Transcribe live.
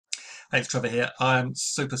Hey, it's Trevor here. I'm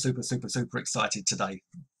super excited today.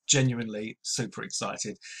 Genuinely super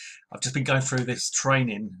excited. I've just been going through this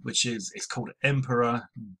training, which is it's called Emperor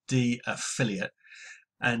D Affiliate,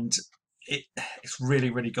 and it's really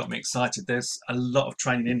got me excited. There's a lot of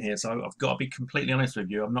training in here, so I've got to be completely honest with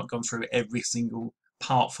you. I've not gone through every single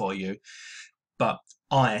part for you, but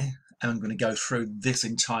I am going to go through this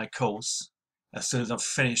entire course as soon as I've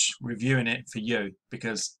finished reviewing it for you,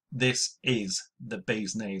 because this is the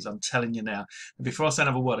bee's knees. I'm telling you now. And before I say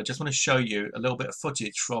another word, I just want to show you a little bit of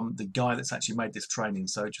footage from the guy that's actually made this training.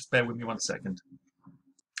 So just bear with me 1 second.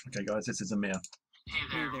 Okay, guys, this is Amir. Hey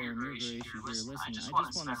there, Amir Grace here. Listen, I just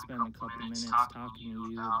want to spend a couple minutes talking to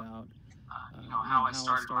you about, how I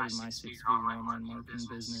started my six-figure online marketing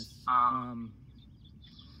business.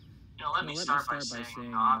 Let me start by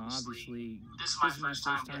saying, obviously, this is my first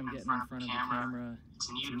time getting in front of the camera.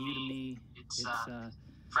 It's new to me. It's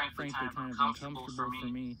frankly kind of uncomfortable for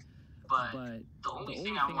me. But the main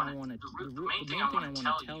thing I want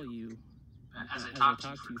to tell you as I talk to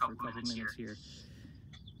you for a couple minutes here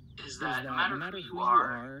is that no matter who you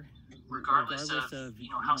are, regardless of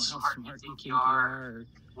how smart you think you are, or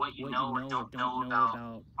what you know or don't know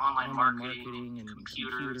about online marketing and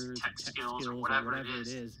computers, tech skills, or whatever it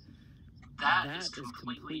is, that is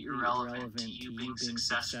completely irrelevant to you being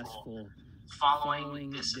successful following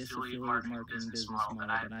this affiliate marketing business model that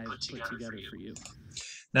I put together for you.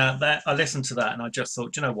 Now that I listened to that and I just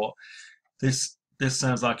thought, you know what, this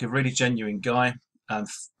sounds like a really genuine guy.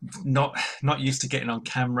 Not used to getting on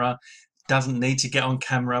camera, doesn't need to get on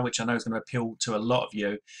camera, which I know is going to appeal to a lot of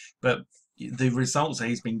you, but the results that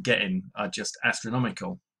he's been getting are just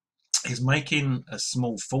astronomical. He's making a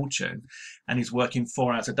small fortune and he's working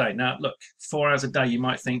 4 hours a day. Now, look, 4 hours a day, you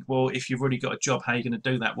might think, well, if you've already got a job, how are you going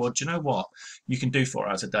to do that? Well, do you know what? You can do 4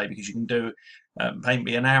 hours a day because you can do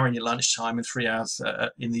maybe an hour in your lunchtime and 3 hours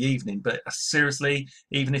in the evening. But seriously,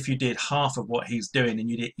 even if you did half of what he's doing and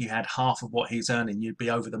you had half of what he's earning, you'd be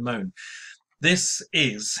over the moon. This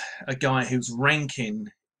is a guy who's ranking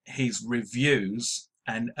his reviews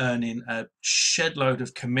and earning a shed load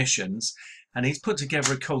of commissions, and he's put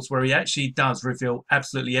together a course where he actually does reveal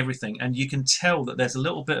absolutely everything, and you can tell that there's a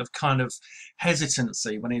little bit of kind of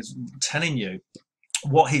hesitancy when he's telling you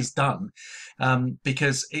what he's done,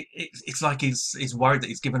 because it's like he's worried that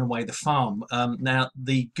he's given away the farm. Now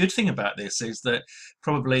the good thing about this is that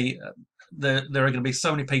probably there are going to be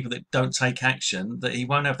so many people that don't take action that he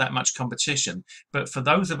won't have that much competition. But for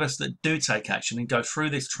those of us that do take action and go through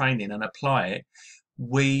this training and apply it,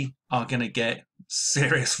 we are going to get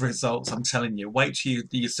serious results. I'm telling you. Wait till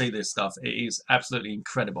you see this stuff. It is absolutely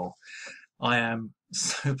incredible. I am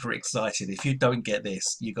super excited. If you don't get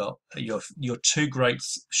this, you're two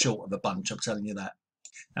grapes short of a bunch. I'm telling you that.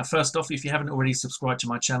 Now, first off, if you haven't already subscribed to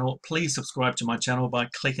my channel, please subscribe to my channel by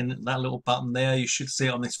clicking that little button there. You should see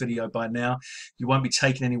it on this video by now. You won't be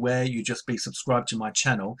taken anywhere. You just be subscribed to my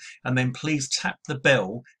channel. And then please tap the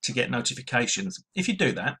bell to get notifications. If you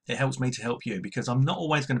do that, it helps me to help you, because I'm not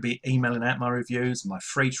always going to be emailing out my reviews, my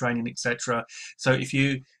free training, etc. So if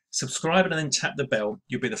you subscribe and then tap the bell,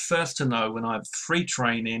 you'll be the first to know when I have free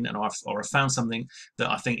training and I've found something that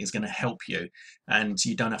I think is going to help you, and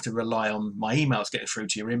you don't have to rely on my emails getting through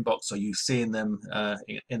to your inbox or you seeing them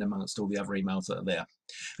in amongst all the other emails that are there.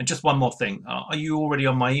 And just one more thing, are you already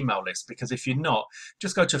on my email list? Because if you're not,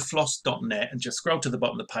 just go to floss.net and just scroll to the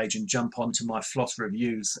bottom of the page and jump onto my Floss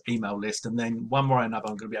Reviews email list, and then one way or another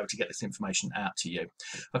I'm going to be able to get this information out to you.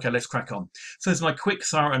 Okay, let's crack on. So this is my quick,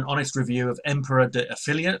 thorough and honest review of Emperor D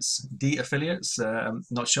Affiliates.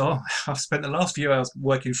 Not sure. I've spent the last few hours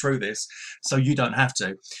working through this, so you don't have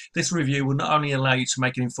to. This review will not only allow you to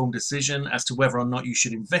make an informed decision as to whether or not you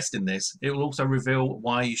should invest in this, it will also reveal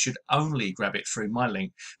why you should only grab it through my link,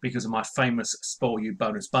 because of my famous Spoil You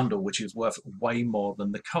bonus bundle, which is worth way more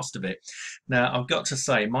than the cost of it. Now, I've got to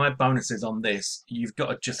say, my bonuses on this, you've got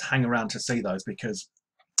to just hang around to see those, because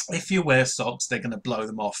if you wear socks, they're going to blow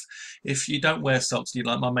them off. If you don't wear socks, you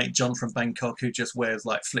like my mate John from Bangkok, who just wears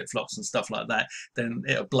like flip-flops and stuff like that, then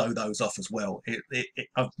it'll blow those off as well.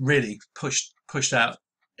 I've really pushed out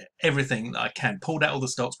everything that I can, pulled out all the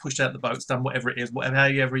stops, pushed out the boats, done whatever it is,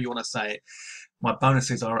 however you want to say it. My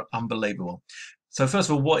bonuses are unbelievable. So first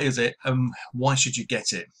of all, what is it? Why should you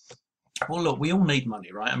get it? Well, look, we all need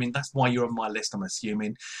money, right? I mean, that's why you're on my list, I'm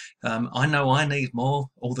assuming. I know I need more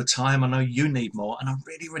all the time. I know you need more. And I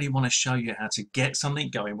really want to show you how to get something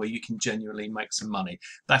going where you can genuinely make some money.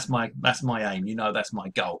 That's my aim. You know, that's my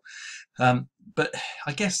goal. But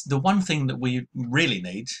I guess the one thing that we really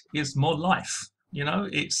need is more life. You know,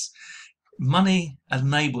 money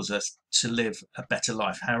enables us to live a better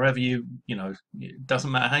life. However it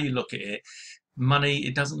doesn't matter how you look at it. money,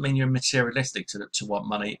 it doesn't mean you're materialistic to want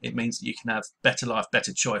money. It means that you can have better life,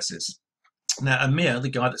 better choices. Now, Amir, the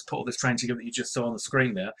guy that's put all this training together that you just saw on the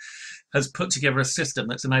screen there, has put together a system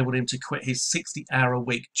that's enabled him to quit his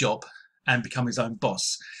 60-hour-a-week job and become his own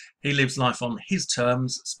boss. He lives life on his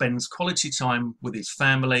terms, spends quality time with his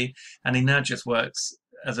family, and he now just works,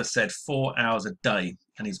 as I said, 4 hours a day,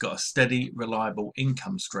 and he's got a steady, reliable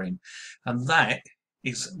income stream. And that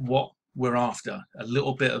is what we're after. A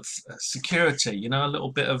little bit of security, you know, a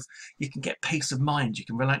little bit of, you can get peace of mind, you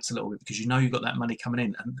can relax a little bit because you know you've got that money coming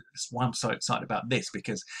in. And that's why I'm so excited about this,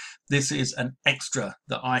 because this is an extra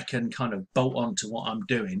that I can kind of bolt on to what I'm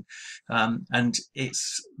doing. And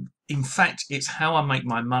it's, in fact, it's how I make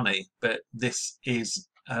my money, but this is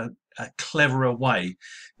a cleverer way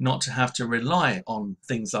not to have to rely on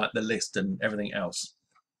things like the list and everything else.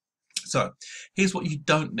 So here's what you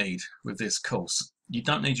don't need with this course. You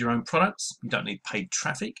don't need your own products, you don't need paid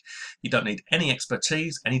traffic, you don't need any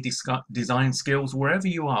expertise, any design skills. Wherever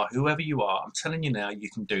you are, whoever you are, I'm telling you now, you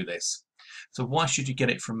can do this. So why should you get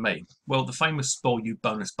it from me? Well, the famous Spoil You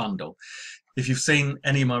bonus bundle. If you've seen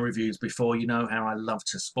any of my reviews before, you know how I love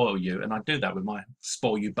to spoil you, and I do that with my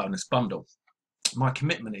Spoil You bonus bundle. My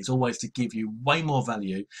commitment is always to give you way more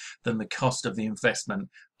value than the cost of the investment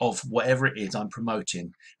of whatever it is I'm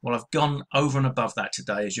promoting. Well, I've gone over and above that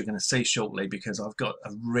today, as you're going to see shortly, because I've got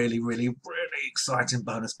a really exciting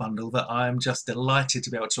bonus bundle that I am just delighted to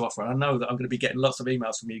be able to offer. I know that I'm going to be getting lots of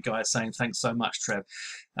emails from you guys saying thanks so much, Trev,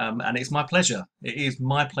 and it's my pleasure. It is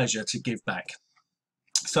my pleasure to give back.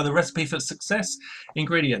 So the recipe for success: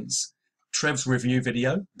 ingredients, Trev's review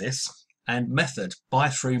video, this, and method: buy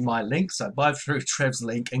through my link. So buy through Trev's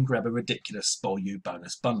link and grab a ridiculous Spoil You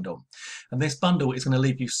bonus bundle. And this bundle is going to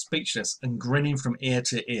leave you speechless and grinning from ear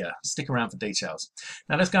to ear. Stick around for details.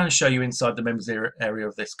 Now let's go and show you inside the members area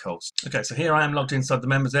of this course. Okay, so here I am logged inside the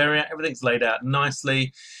members area. Everything's laid out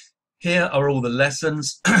nicely. Here are all the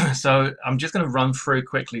lessons. So I'm just going to run through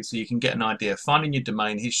quickly so you can get an idea. Finding your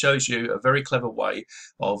domain. He shows you a very clever way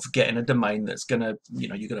of getting a domain that's going to, you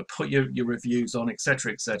know, you're going to put your reviews on,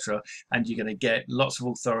 etc., and you're going to get lots of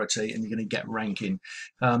authority and you're going to get ranking.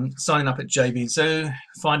 Signing up at JVZoo,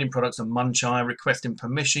 finding products on Muncheye, requesting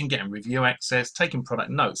permission, getting review access, taking product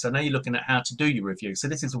notes. So now you're looking at how to do your review. So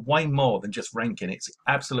this is way more than just ranking. It's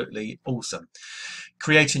absolutely awesome.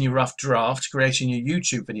 Creating your rough draft, creating your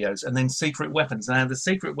YouTube videos, and then secret weapons. Now the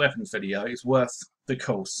secret weapons video is worth the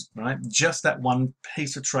course, right? Just that one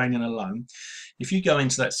piece of training alone. If you go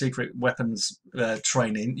into that secret weapons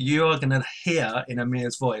training, you are going to hear in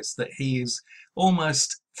Amir's voice that he is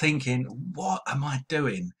almost thinking, what am I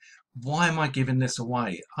doing? Why am I giving this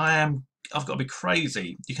away? I've got to be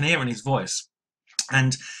crazy. You can hear in his voice.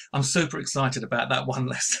 And I'm super excited about that one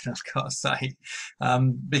lesson, I've got to say,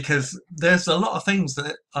 because there's a lot of things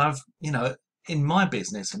that I've, you know, in my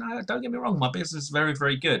business, and don't get me wrong, my business is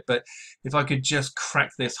very good, but if I could just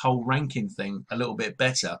crack this whole ranking thing a little bit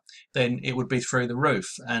better, then it would be through the roof.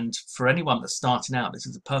 And for anyone that's starting out, this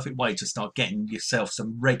is a perfect way to start getting yourself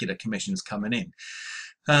some regular commissions coming in.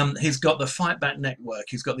 He's got the Fight Back Network,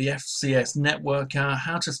 he's got the FCS Networker,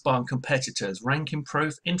 how to spy on competitors, ranking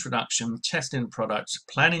proof, introduction, testing products,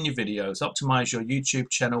 planning your videos, optimize your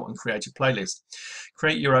YouTube channel and create a playlist,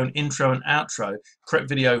 create your own intro and outro, prep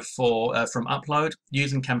video for from upload,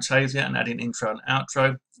 using Camtasia and adding intro and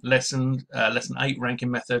outro, lesson 8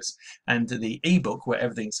 ranking methods, and the ebook where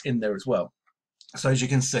everything's in there as well. So as you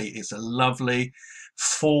can see, it's a lovely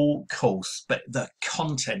full course, but the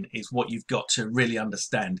content is what you've got to really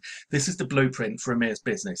understand. This is the blueprint for Amir's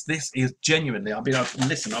business. This is genuinely, I've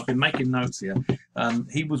been making notes here.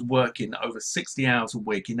 He was working over 60 hours a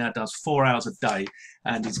week. He now does 4 hours a day,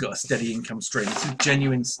 and he's got a steady income stream. This is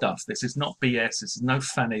genuine stuff. This is not BS. This is no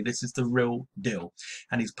fanny. This is the real deal.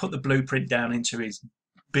 And he's put the blueprint down into his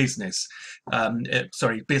business,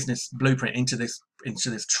 business blueprint into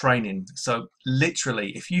this training. So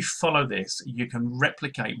literally, if you follow this, you can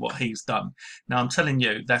replicate what he's done. Now I'm telling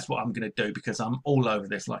you, that's what I'm going to do, because I'm all over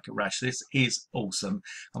this like a rash. This is awesome.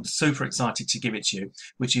 I'm super excited to give it to you,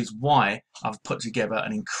 which is why I've put together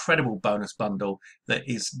an incredible bonus bundle that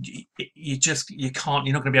is, you're not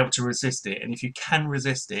going to be able to resist it. And if you can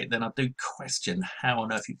resist it, then I do question how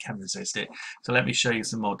on earth you can resist it. So let me show you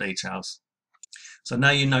some more details. So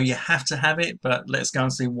now you know you have to have it, but let's go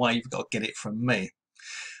and see why you've got to get it from me.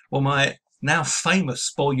 Well, my now famous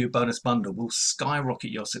Spoil You bonus bundle will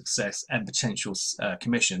skyrocket your success and potential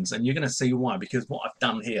commissions, and you're going to see why, because what I've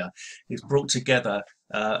done here is brought together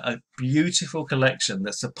a beautiful collection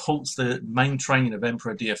that supports the main training of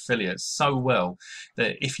Emperor D Affiliate so well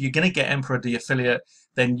that if you're going to get Emperor D Affiliate,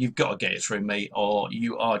 then you've got to get it through me, or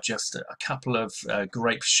you are just a couple of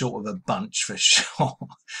grapes short of a bunch for sure.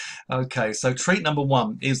 Okay, so treat number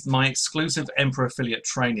one is my exclusive Emperor affiliate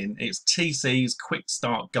training. It's TC's Quick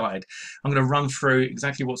Start Guide. I'm going to run through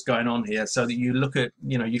exactly what's going on here so that you look at,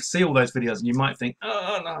 you see all those videos and you might think,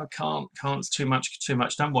 oh no, I can't, it's too much.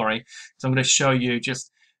 Don't worry. So I'm going to show you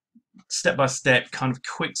just step-by-step kind of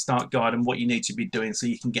quick start guide and what you need to be doing so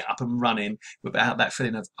you can get up and running without that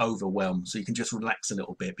feeling of overwhelm, so you can just relax a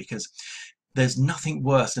little bit, because there's nothing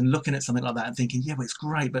worse than looking at something like that and thinking, yeah, well, it's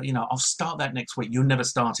great, but I'll start that next week. You'll never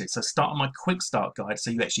start it. So start on my quick start guide so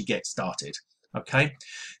you actually get started. Okay,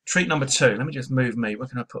 treat number two, let me just move me, where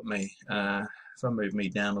can I put me, if I move me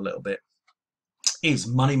down a little bit, is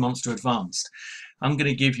Money Monster Advanced. I'm going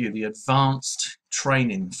to give you the advanced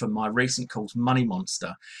training for my recent course, Money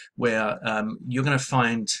Monster, where you're going to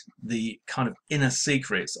find the kind of inner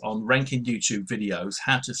secrets on ranking YouTube videos,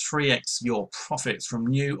 how to 3x your profits from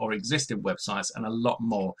new or existing websites, and a lot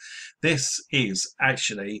more. This is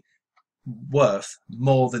actually worth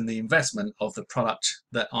more than the investment of the product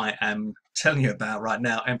that I am telling you about right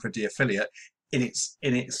now, Emperor D Affiliate,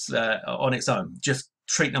 on its own. Just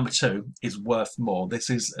treat number two is worth more. This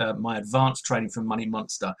is my advanced training from Money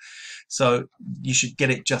Monster, so you should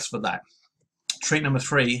get it just for that. Treat number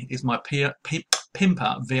three is my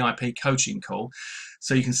Pimper VIP coaching call,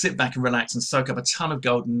 so you can sit back and relax and soak up a ton of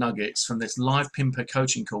golden nuggets from this live Pimper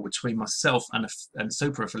coaching call between myself and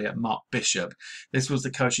super affiliate Mark Bishop. This was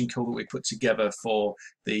the coaching call that we put together for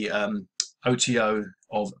the OTO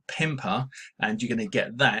of Pimper, and you're going to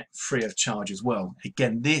get that free of charge as well.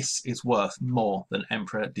 Again, this is worth more than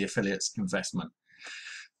Emperor the Affiliate's investment.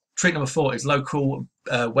 Treat number four is local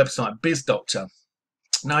website BizDoctor.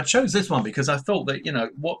 Now, I chose this one because I thought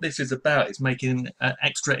that what this is about is making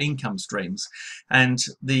extra income streams, and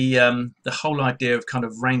the whole idea of kind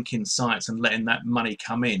of ranking sites and letting that money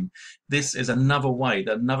come in. This is another way,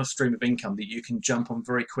 another stream of income that you can jump on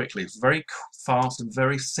very quickly. It's very fast and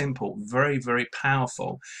very simple, very, very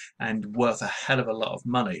powerful, and worth a hell of a lot of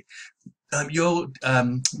money.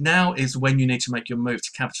 Now is when you need to make your move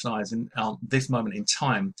to capitalize on this moment in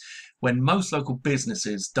time, when most local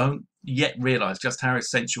businesses don't yet realize just how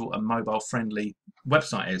essential a mobile friendly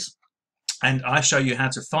website is. And I show you how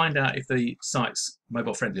to find out if the site's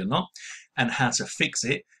mobile friendly or not, and how to fix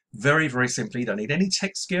it very, very simply. You don't need any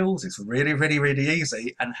tech skills. It's really, really, really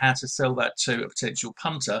easy. And how to sell that to a potential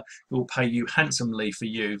punter who will pay you handsomely for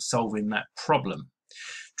you solving that problem.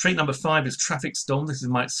 Treat number five is Traffic Storm. This is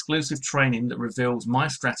my exclusive training that reveals my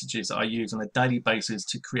strategies that I use on a daily basis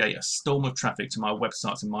to create a storm of traffic to my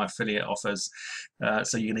websites and my affiliate offers.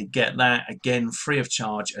 So you're going to get that, again, free of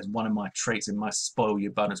charge as one of my treats in my Spoil You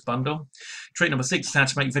bonus bundle. Treat number six is how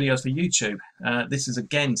to make videos for YouTube. This is,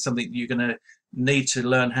 again, something you're going to need to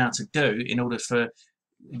learn how to do in order for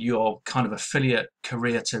your kind of affiliate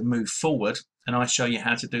career to move forward. And I show you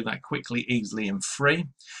how to do that quickly, easily, and free.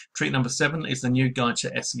 Treat number seven is the new guide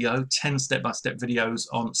to SEO, 10 step-by-step videos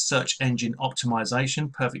on search engine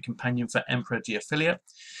optimization, perfect companion for Emperor the Affiliate.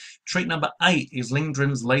 Treat number eight is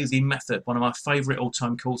Lindgren's Lazy Method, one of my favorite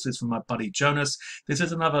all-time courses from my buddy Jonas. This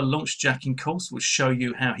is another launch jacking course which show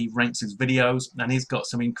you how he ranks his videos, and he's got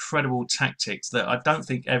some incredible tactics that I don't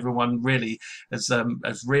think everyone really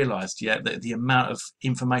has realized yet, that the amount of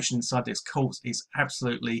information inside this course is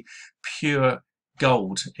absolutely pure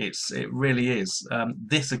gold. It really is.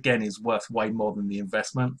 This again is worth way more than the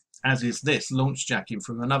investment, as is this launch jacking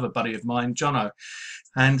from another buddy of mine, Jono.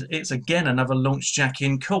 And it's again another launch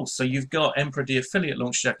jacking course. So you've got Emperor the Affiliate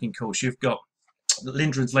launch jacking course, you've got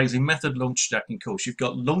Lindgren's Lazy Method launch jacking course, you've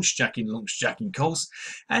got launch jacking course,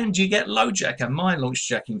 and you get LoJacker, my launch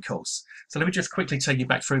jacking course. So let me just quickly take you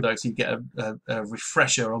back through those so you get a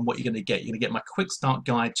refresher on what you're going to get. You're going to get my quick start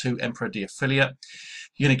guide to Emperor the Affiliate.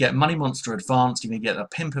 You're going to get Money Monster Advanced. You're going to get a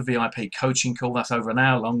Pimper VIP coaching call. That's over an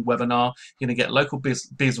hour-long webinar. You're going to get Local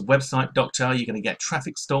Biz Website Doctor. You're going to get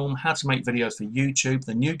Traffic Storm, how to make videos for YouTube,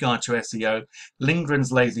 the new guide to SEO,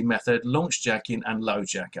 Lindgren's Lazy Method, launch jacking, and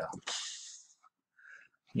LoJacker.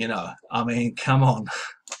 I mean, come on.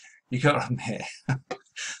 You got to admit,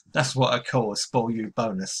 that's what I call a Spoil You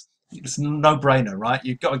bonus. It's a no-brainer, right?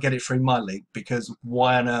 You've got to get it through my link, because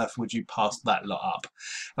why on earth would you pass that lot up?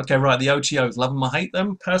 Okay, right, the OTOs, love them or hate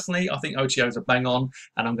them. Personally, I think OTOs are bang on,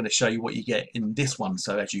 and I'm going to show you what you get in this one.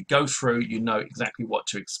 So as you go through, you know exactly what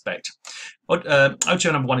to expect.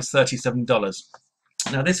 OTO number one is $37.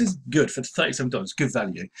 Now this is good for $37, good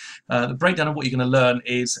value. The breakdown of what you're going to learn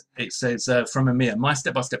is, it says from Amir, my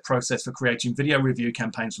step-by-step process for creating video review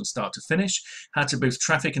campaigns from start to finish, how to boost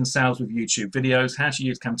traffic and sales with YouTube videos, how to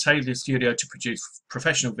use Camtasia Studio to produce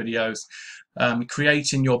professional videos,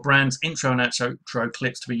 creating your brand's intro and outro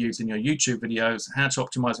clips to be used in your YouTube videos, how to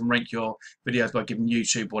optimize and rank your videos by giving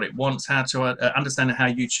YouTube what it wants, how to understand how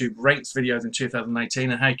YouTube ranks videos in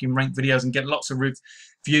 2018, and how you can rank videos and get lots of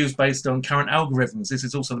views based on current algorithms. This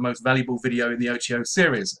is also the most valuable video in the OTO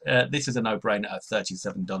series. This is a no-brainer at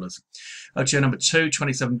 $37. OTO number 2,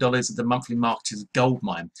 $27, is the monthly marketer's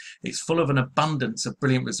goldmine. It's full of an abundance of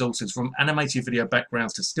brilliant resources, from animated video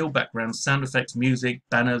backgrounds to still backgrounds, sound effects, music,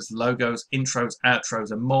 banners, logos, intros,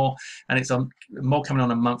 outros, and more. And it's on more coming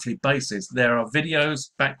on a monthly basis. There are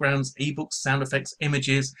videos, backgrounds, ebooks, sound effects,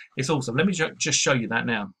 images. It's awesome. Let me just show you that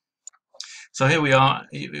now. So here we are.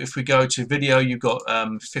 If we go to video, you've got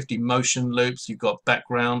 50 motion loops, you've got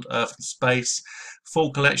background, earth and space,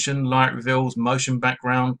 full collection, light reveals, motion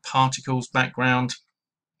background, particles background,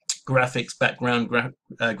 graphics background,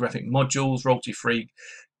 graphic modules, royalty-free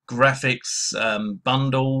graphics,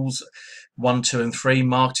 bundles, 1, 2, and 3,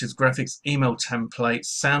 marketers, graphics, email templates,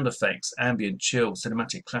 sound effects, ambient, chill,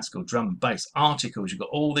 cinematic, classical, drum and bass, articles. You've got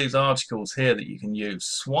all these articles here that you can use.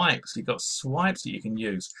 Swipes, you've got swipes that you can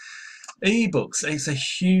use. Ebooks, it's a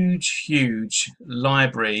huge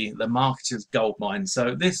library, the marketer's goldmine.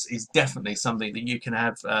 So this is definitely something that you can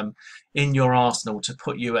have in your arsenal to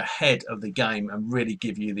put you ahead of the game and really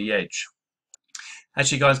give you the edge.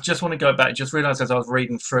 Actually, guys, just want to go back, just realized as I was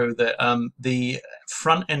reading through that the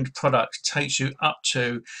front end product takes you up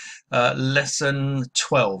to lesson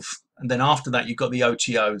 12. And then after that, you've got the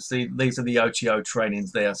OTOs. These are the OTO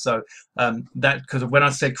trainings there. So that, because when I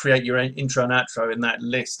said create your intro and outro in that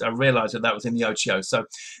list, I realized that that was in the OTO. So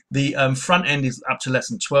the front end is up to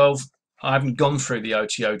lesson 12. I haven't gone through the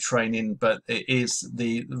OTO training, but it is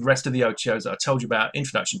the rest of the OTOs that I told you about: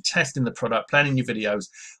 introduction, testing the product, planning your videos,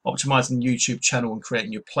 optimizing YouTube channel and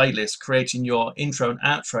creating your playlist, creating your intro and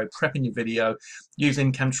outro, prepping your video,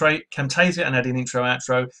 using Camtasia and adding intro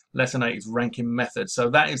outro. Lesson 8 is ranking method.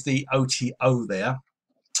 So that is the OTO there.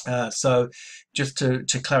 So just to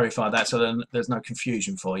clarify that, so then there's no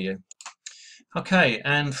confusion for you. Okay,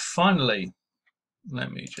 and finally,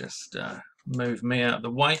 let me just move me out of the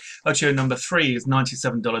way. OTO number 3 is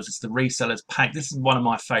 $97. It's the resellers pack. This is one of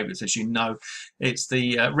my favorites, as you know. It's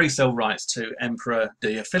the resale rights to Emperor,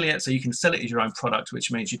 the affiliate, so you can sell it as your own product,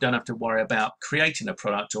 which means you don't have to worry about creating a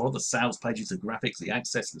product or all the sales pages, the graphics, the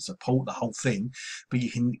access, the support, the whole thing. But you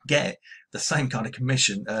can get the same kind of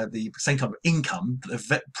commission, the same kind of income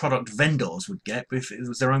that product vendors would get if it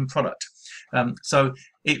was their own product. So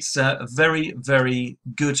it's a very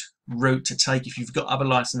good route to take. If you've got other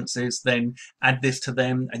licenses, then add this to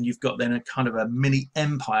them, and you've got then a kind of a mini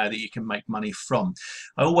empire that you can make money from.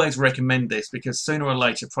 I always recommend this because sooner or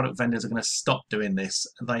later product vendors are going to stop doing this.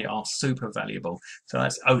 They are super valuable. So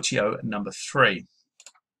that's OTO number 3.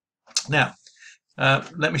 Now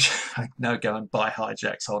let me now go and buy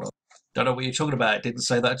Hijacks. Hold on. Don't know what you're talking about. It didn't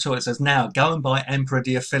say that at all. It says now go and buy Emperor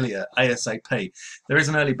the affiliate ASAP. There is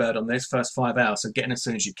an early bird on this, first 5 hours, so get in as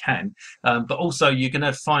soon as you can. But also you're going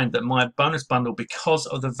to find that my bonus bundle, because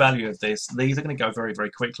of the value of this, these are going to go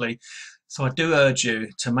very quickly. So I do urge you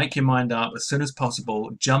to make your mind up as soon as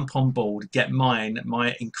possible. Jump on board, get mine.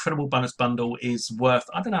 My incredible bonus bundle is worth,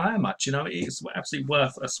 I don't know how much, you know, it's absolutely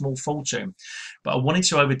worth a small fortune. But I wanted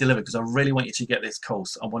to over deliver because I really want you to get this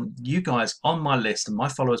course. I want you guys on my list and my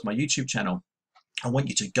followers, my YouTube channel. I want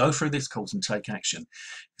you to go through this course and take action.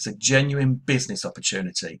 It's a genuine business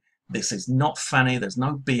opportunity. This is not funny. There's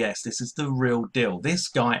no BS. This is the real deal. This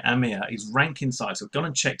guy, Amir, is ranking sites. I've gone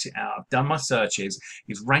and checked it out. I've done my searches.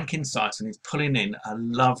 He's ranking sites and he's pulling in a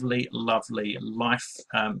lovely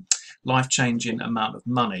life-changing amount of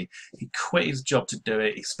money. He quit his job to do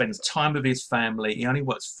it. He spends time with his family. He only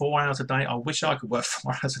works 4 hours a day. I wish I could work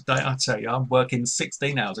 4 hours a day. I tell you, I'm working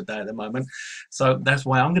 16 hours a day at the moment. So that's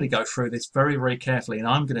why I'm going to go through this very carefully, and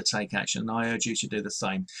I'm going to take action. And I urge you to do the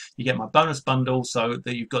same. You get my bonus bundle so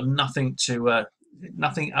that you've got nothing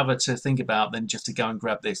other to think about than just to go and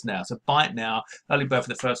grab this now. So buy it now, early bird for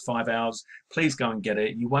the first 5 hours. Please go and get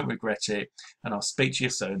it. You won't regret it. And I'll speak to you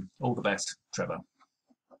soon. All the best, Trevor.